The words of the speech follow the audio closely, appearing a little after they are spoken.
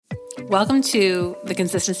Welcome to the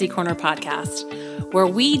Consistency Corner podcast, where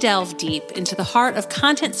we delve deep into the heart of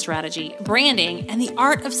content strategy, branding, and the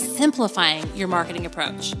art of simplifying your marketing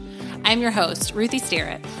approach. I'm your host, Ruthie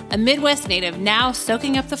Starrett, a Midwest native now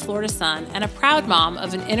soaking up the Florida sun and a proud mom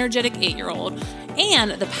of an energetic 8-year-old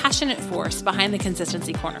and the passionate force behind the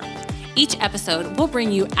Consistency Corner. Each episode will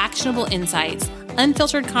bring you actionable insights,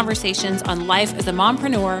 unfiltered conversations on life as a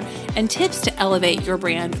mompreneur, and tips to elevate your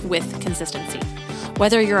brand with consistency.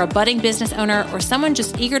 Whether you're a budding business owner or someone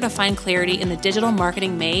just eager to find clarity in the digital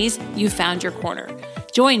marketing maze, you've found your corner.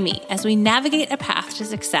 Join me as we navigate a path to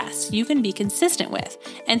success you can be consistent with,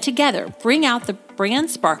 and together bring out the brand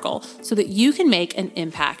sparkle so that you can make an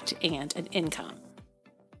impact and an income.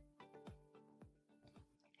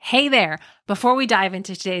 Hey there! Before we dive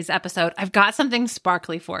into today's episode, I've got something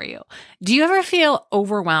sparkly for you. Do you ever feel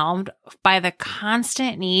overwhelmed by the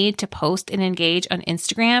constant need to post and engage on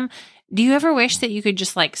Instagram? Do you ever wish that you could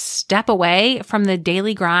just step away from the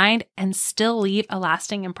daily grind and still leave a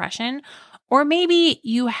lasting impression? Or maybe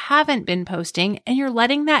you haven't been posting and you're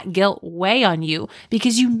letting that guilt weigh on you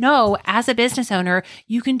because you know as a business owner,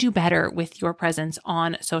 you can do better with your presence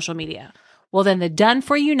on social media. Well, then the Done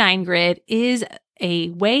For You 9 Grid is a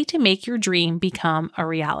way to make your dream become a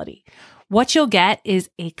reality. What you'll get is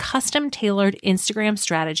a custom-tailored Instagram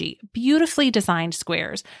strategy, beautifully designed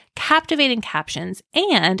squares, captivating captions,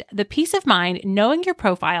 and the peace of mind knowing your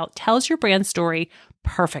profile tells your brand story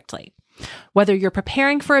perfectly. Whether you're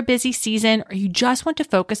preparing for a busy season or you just want to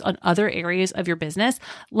focus on other areas of your business,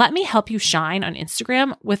 let me help you shine on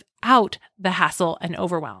Instagram without the hassle and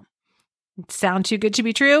overwhelm. Sound too good to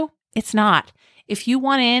be true? It's not. If you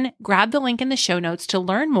want in, grab the link in the show notes to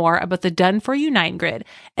learn more about the Done For You 9 Grid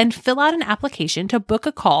and fill out an application to book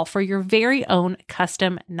a call for your very own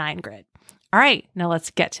custom 9 Grid. All right, now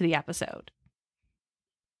let's get to the episode.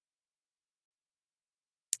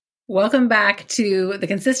 Welcome back to the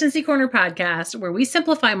Consistency Corner podcast, where we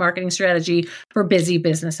simplify marketing strategy for busy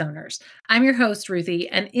business owners. I'm your host, Ruthie,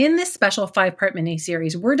 and in this special 5-part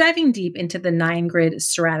mini-series, we're diving deep into the 9 Grid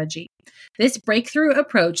strategy. This breakthrough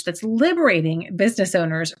approach that's liberating business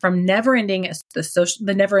owners from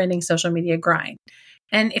the never-ending social media grind.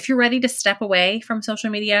 And if you're ready to step away from social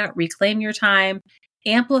media, reclaim your time,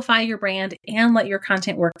 amplify your brand, and let your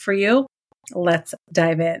content work for you, let's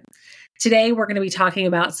dive in. Today, we're going to be talking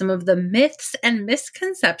about some of the myths and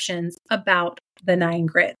misconceptions about the 9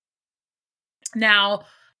 Grid. Now,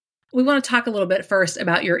 we want to talk a little bit first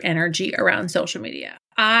about your energy around social media.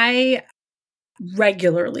 I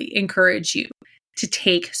regularly encourage you to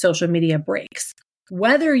take social media breaks,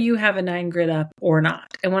 whether you have a 9 Grid up or not.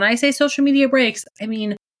 And when I say social media breaks, I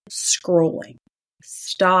mean scrolling.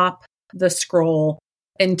 Stop the scroll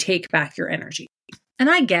and take back your energy. And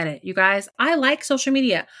I get it, you guys. I like social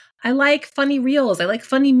media. I like funny reels. I like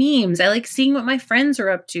funny memes. I like seeing what my friends are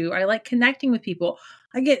up to. I like connecting with people.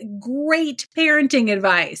 I get great parenting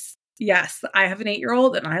advice. Yes, I have an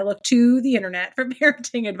 8-year-old and I look to the internet for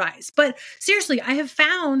parenting advice. But seriously, I have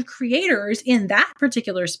found creators in that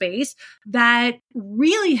particular space that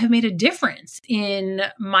really have made a difference in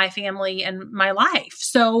my family and my life.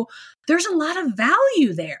 So there's a lot of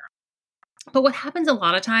value there. But what happens a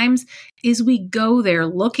lot of times is we go there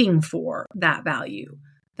looking for that value,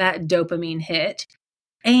 that dopamine hit,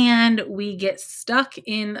 and we get stuck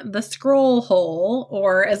in the scroll hole,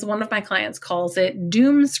 or as one of my clients calls it,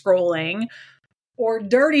 doom scrolling or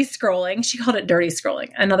dirty scrolling. She called it dirty scrolling.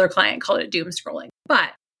 Another client called it doom scrolling.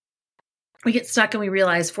 But we get stuck and we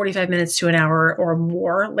realize 45 minutes to an hour or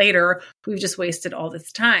more later, we've just wasted all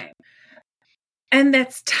this time. And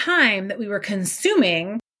that's time that we were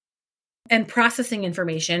consuming and processing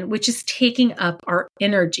information, which is taking up our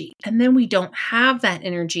energy. And then we don't have that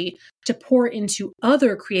energy to pour into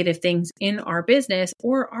other creative things in our business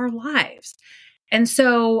or our lives. And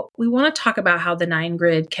so we want to talk about how the 9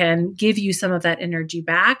 Grid can give you some of that energy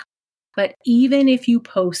back. But even if you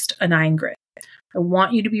post a 9 Grid, I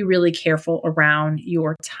want you to be really careful around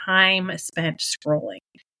your time spent scrolling.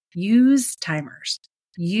 Use timers.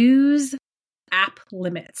 Use app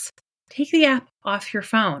limits. Take the app off your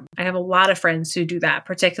phone. I have a lot of friends who do that,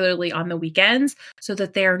 particularly on the weekends, so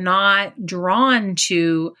that they're not drawn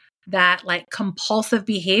to that compulsive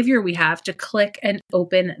behavior we have to click and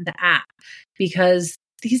open the app, because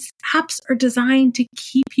these apps are designed to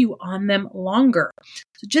keep you on them longer.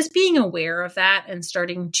 So just being aware of that and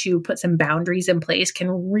starting to put some boundaries in place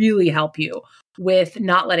can really help you with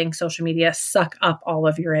not letting social media suck up all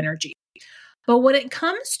of your energy. But when it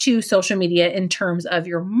comes to social media in terms of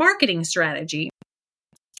your marketing strategy,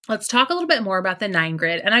 let's talk a little bit more about the 9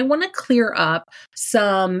 grid. And I want to clear up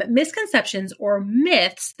some misconceptions or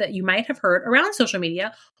myths that you might have heard around social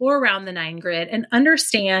media or around the 9 grid and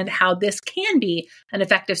understand how this can be an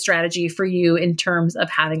effective strategy for you in terms of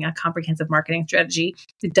having a comprehensive marketing strategy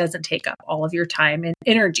that doesn't take up all of your time and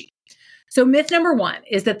energy. So myth number 1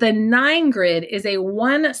 is that the 9 grid is a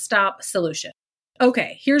one-stop solution.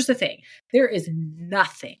 Okay, here's the thing. There is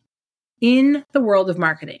nothing in the world of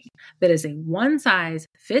marketing that is a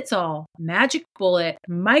one-size-fits-all, magic bullet,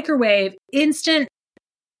 microwave, instant,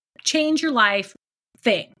 change your life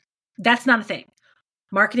thing. That's not a thing.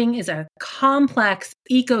 Marketing is a complex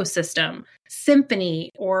ecosystem,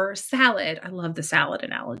 symphony or salad. I love the salad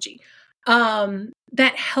analogy.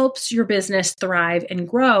 That helps your business thrive and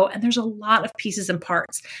grow. And there's a lot of pieces and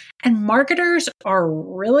parts. And marketers are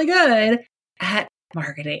really good at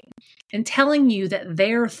marketing and telling you that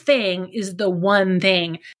their thing is the one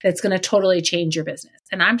thing that's going to totally change your business.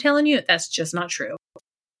 And I'm telling you, that's just not true.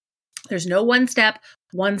 There's no one-step,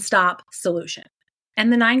 one-stop solution.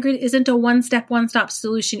 And the 9 grid isn't a one-step, one-stop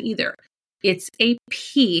solution either. It's a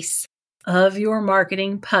piece of your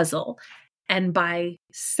marketing puzzle. And by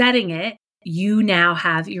setting it, you now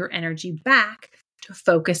have your energy back to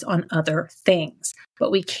focus on other things.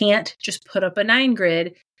 But we can't just put up a 9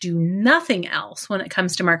 grid, do nothing else when it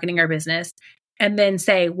comes to marketing our business, and then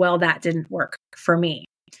say, well, that didn't work for me.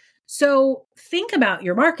 So think about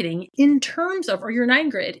your marketing in terms of, or your 9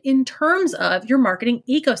 grid, in terms of your marketing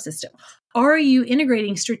ecosystem. Are you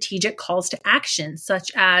integrating strategic calls to action,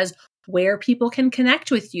 such as where people can connect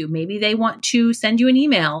with you? Maybe they want to send you an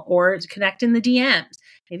email or connect in the DMs.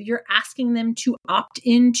 Maybe you're asking them to opt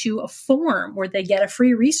into a form where they get a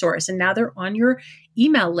free resource and now they're on your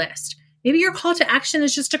email list. Maybe your call to action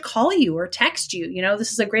is just to call you or text you. You know,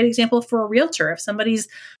 this is a great example for a realtor. If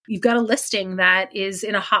you've got a listing that is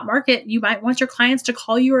in a hot market, you might want your clients to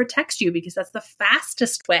call you or text you because that's the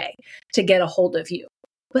fastest way to get a hold of you.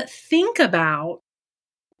 But think about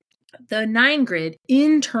the 9 grid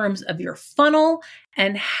in terms of your funnel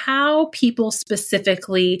and how people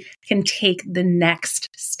specifically can take the next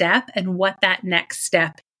step and what that next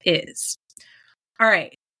step is. All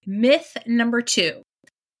right, myth number 2.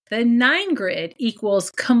 The 9 grid equals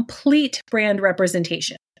complete brand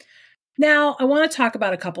representation. Now, I want to talk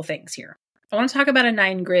about a couple things here. I want to talk about a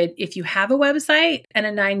 9 grid if you have a website and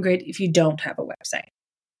a 9 grid if you don't have a website.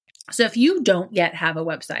 So if you don't yet have a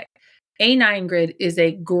website, a 9 grid is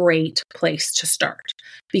a great place to start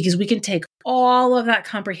because we can take all of that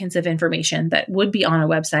comprehensive information that would be on a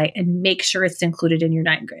website and make sure it's included in your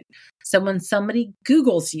 9 grid. So when somebody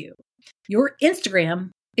Googles you, your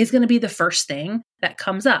Instagram is going to be the first thing that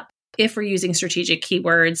comes up. If we're using strategic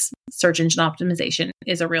keywords, search engine optimization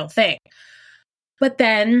is a real thing. But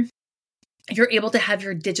then you're able to have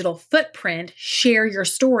your digital footprint share your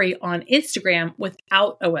story on Instagram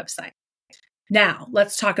without a website. Now,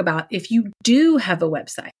 let's talk about if you do have a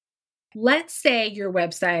website. Let's say your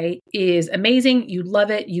website is amazing. You love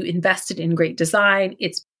it. You invested in great design.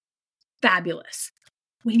 It's fabulous.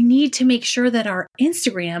 We need to make sure that our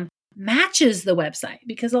Instagram matches the website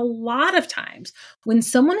because a lot of times when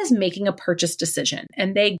someone is making a purchase decision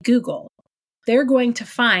and they Google, they're going to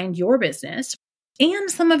find your business and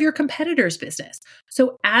some of your competitors' business.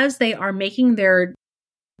 So as they are making their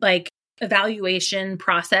evaluation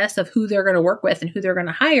process of who they're going to work with and who they're going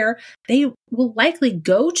to hire, they will likely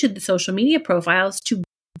go to the social media profiles to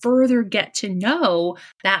further get to know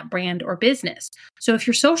that brand or business. So if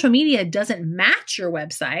your social media doesn't match your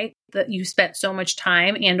website that you spent so much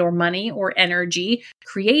time and or money or energy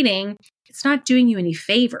creating, it's not doing you any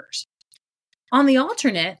favors. On the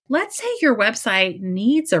alternate, let's say your website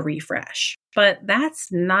needs a refresh, but that's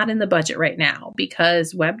not in the budget right now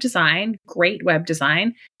because web design, great web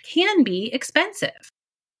design, can be expensive.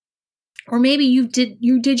 Or maybe you did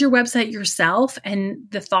your website yourself and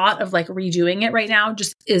the thought of redoing it right now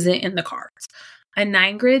just isn't in the cards. A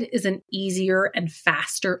 9 grid is an easier and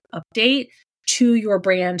faster update to your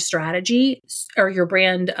brand strategy or your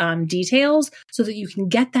brand details so that you can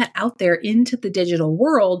get that out there into the digital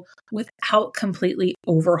world without completely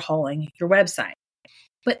overhauling your website.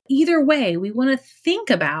 But either way, we want to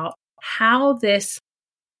think about how this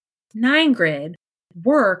 9 grid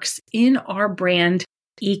works in our brand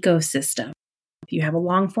ecosystem. If you have a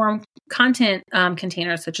long form content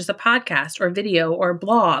container, such as a podcast or video or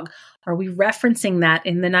blog, are we referencing that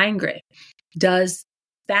in the 9 grid? Does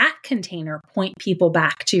that container point people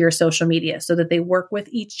back to your social media so that they work with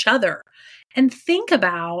each other? And think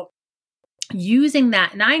about using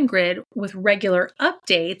that 9 grid with regular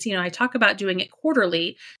updates. I talk about doing it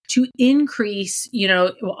quarterly to increase,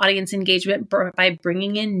 audience engagement by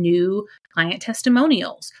bringing in new client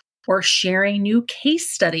testimonials or sharing new case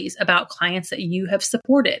studies about clients that you have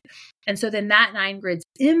supported. And so then that 9grid's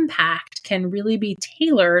impact can really be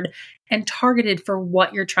tailored and targeted for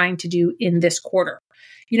what you're trying to do in this quarter.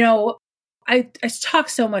 I talk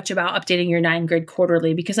so much about updating your 9grid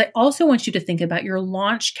quarterly because I also want you to think about your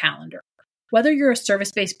launch calendar. Whether you're a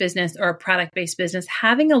service-based business or a product-based business,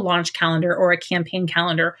 having a launch calendar or a campaign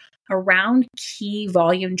calendar around key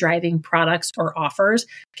volume-driving products or offers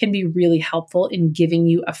can be really helpful in giving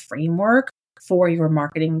you a framework for your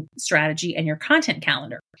marketing strategy and your content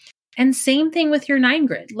calendar. And same thing with your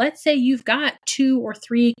 9grid. Let's say you've got 2 or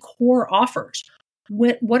 3 core offers.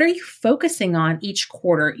 What are you focusing on each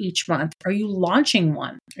quarter, each month? Are you launching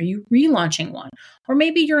one? Are you relaunching one? Or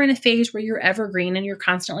maybe you're in a phase where you're evergreen and you're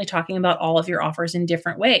constantly talking about all of your offers in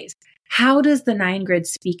different ways. How does the 9grid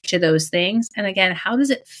speak to those things? And again, how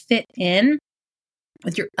does it fit in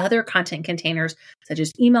with your other content containers, such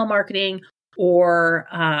as email marketing or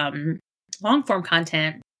long form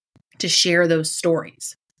content to share those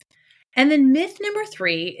stories? And then myth number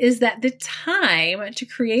 3 is that the time to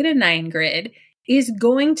create a 9grid is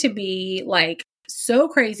going to be like so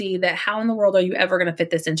crazy that how in the world are you ever going to fit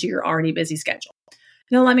this into your already busy schedule?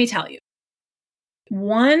 Now, let me tell you,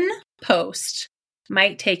 one post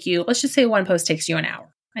might take you, let's just say one post takes you an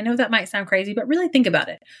hour. I know that might sound crazy, but really think about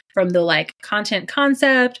it. From the content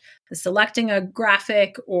concept, the selecting a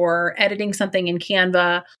graphic or editing something in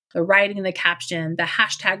Canva, the writing the caption, the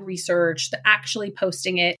hashtag research, the actually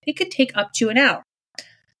posting it could take up to an hour.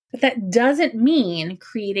 But that doesn't mean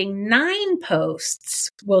creating 9 posts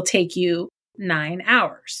will take you 9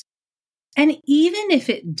 hours. And even if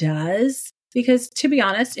it does, because to be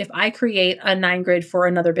honest, if I create a 9grid for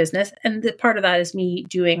another business, and the part of that is me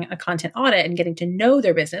doing a content audit and getting to know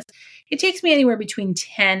their business, it takes me anywhere between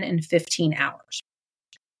 10 and 15 hours.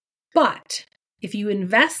 But if you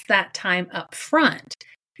invest that time up front,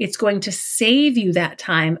 it's going to save you that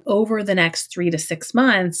time over the next 3 to 6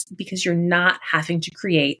 months because you're not having to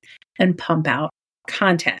create and pump out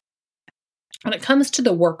content. When it comes to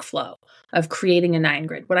the workflow of creating a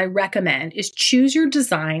 9grid, what I recommend is choose your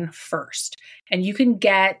design first. And you can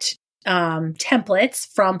get templates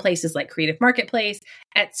from places like Creative Marketplace,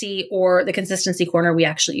 Etsy, or the Consistency Corner. We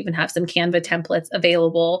actually even have some Canva templates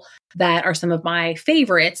available that are some of my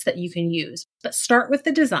favorites that you can use. But start with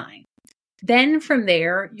the design. Then from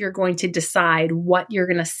there, you're going to decide what you're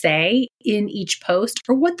going to say in each post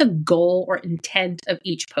or what the goal or intent of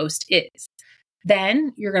each post is.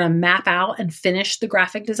 Then you're going to map out and finish the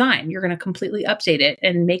graphic design. You're going to completely update it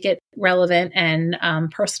and make it relevant and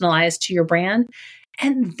personalized to your brand.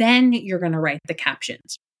 And then you're going to write the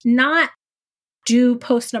captions. Not do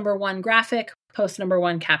post number 1 graphic, post number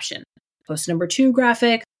 1 caption, post number 2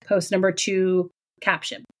 graphic, post number 2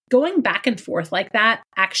 caption. Going back and forth like that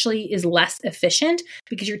actually is less efficient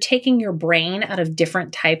because you're taking your brain out of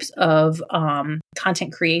different types of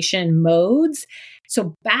content creation modes.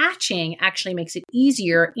 So batching actually makes it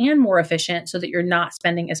easier and more efficient so that you're not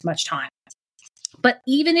spending as much time. But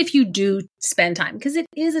even if you do spend time, because it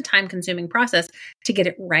is a time-consuming process to get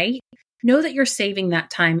it right, know that you're saving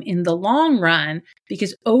that time in the long run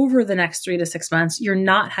because over the next 3 to 6 months, you're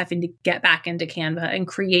not having to get back into Canva and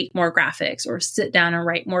create more graphics or sit down and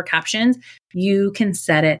write more captions. You can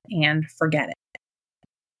set it and forget it.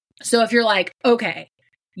 So if you're like, okay,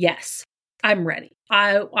 yes, I'm ready.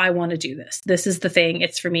 I want to do this. This is the thing.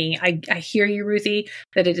 It's for me. I hear you, Ruthie,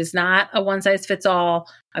 that it is not a one size fits all.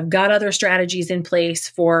 I've got other strategies in place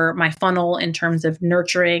for my funnel in terms of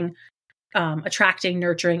nurturing, attracting,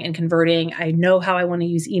 nurturing, and converting. I know how I want to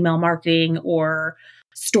use email marketing or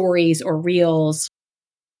stories or reels.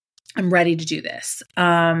 I'm ready to do this.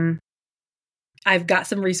 I've got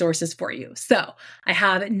some resources for you. So I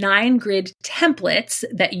have 9grid templates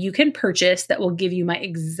that you can purchase that will give you my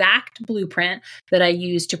exact blueprint that I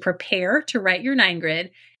use to prepare to write your 9grid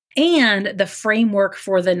and the framework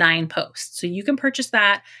for the 9 posts. So you can purchase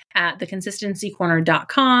that at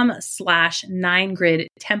theconsistencycorner.com/9grid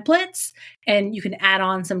templates. And you can add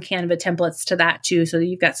on some Canva templates to that too, so that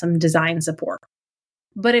you've got some design support.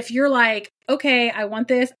 But if you're like, okay, I want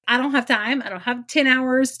this, I don't have time. I don't have 10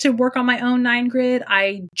 hours to work on my own 9grid.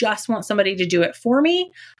 I just want somebody to do it for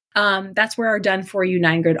me. That's where our done for you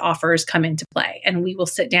 9grid offers come into play. And we will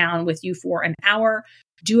sit down with you for an hour,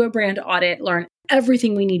 do a brand audit, learn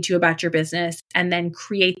everything we need to about your business, and then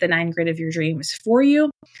create the 9grid of your dreams for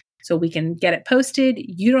you. so we can get it posted.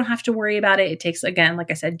 You don't have to worry about it. It takes, again,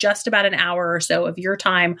 like I said, just about an hour or so of your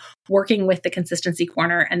time working with the Consistency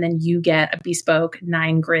Corner, and then you get a bespoke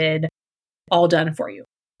 9-grid all done for you.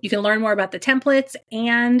 You can learn more about the templates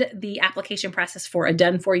and the application process for a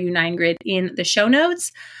done-for-you 9-grid in the show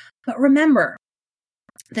notes. But remember,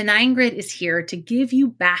 the 9-grid is here to give you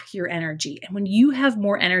back your energy. And when you have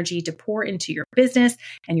more energy to pour into your business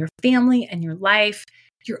and your family and your life,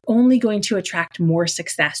 you're only going to attract more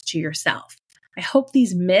success to yourself. I hope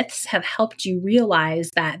these myths have helped you realize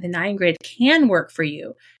that the 9-grid can work for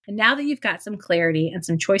you. And now that you've got some clarity and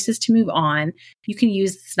some choices to move on, you can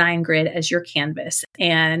use this 9-grid as your canvas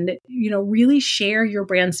and, really share your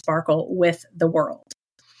brand sparkle with the world.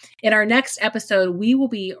 In our next episode, we will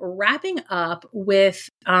be wrapping up with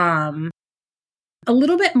a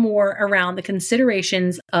little bit more around the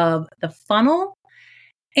considerations of the funnel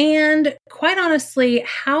and, quite honestly,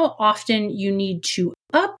 how often you need to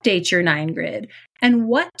update your 9-grid and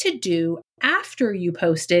what to do after you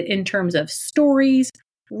post it in terms of stories,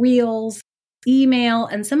 reels, email,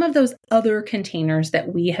 and some of those other containers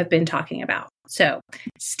that we have been talking about. So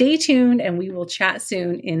stay tuned and we will chat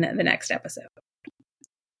soon in the next episode.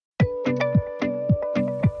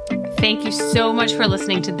 Thank you so much for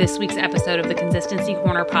listening to this week's episode of the Consistency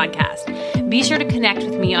Corner podcast. Be sure to connect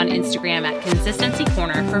with me on Instagram at Consistency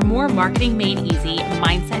Corner for more marketing made easy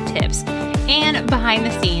mindset tips and behind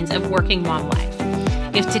the scenes of working mom life.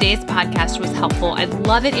 If today's podcast was helpful, I'd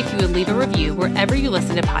love it if you would leave a review wherever you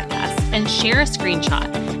listen to podcasts and share a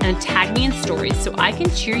screenshot and tag me in stories so I can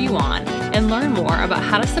cheer you on and learn more about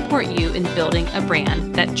how to support you in building a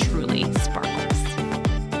brand that truly sparkles.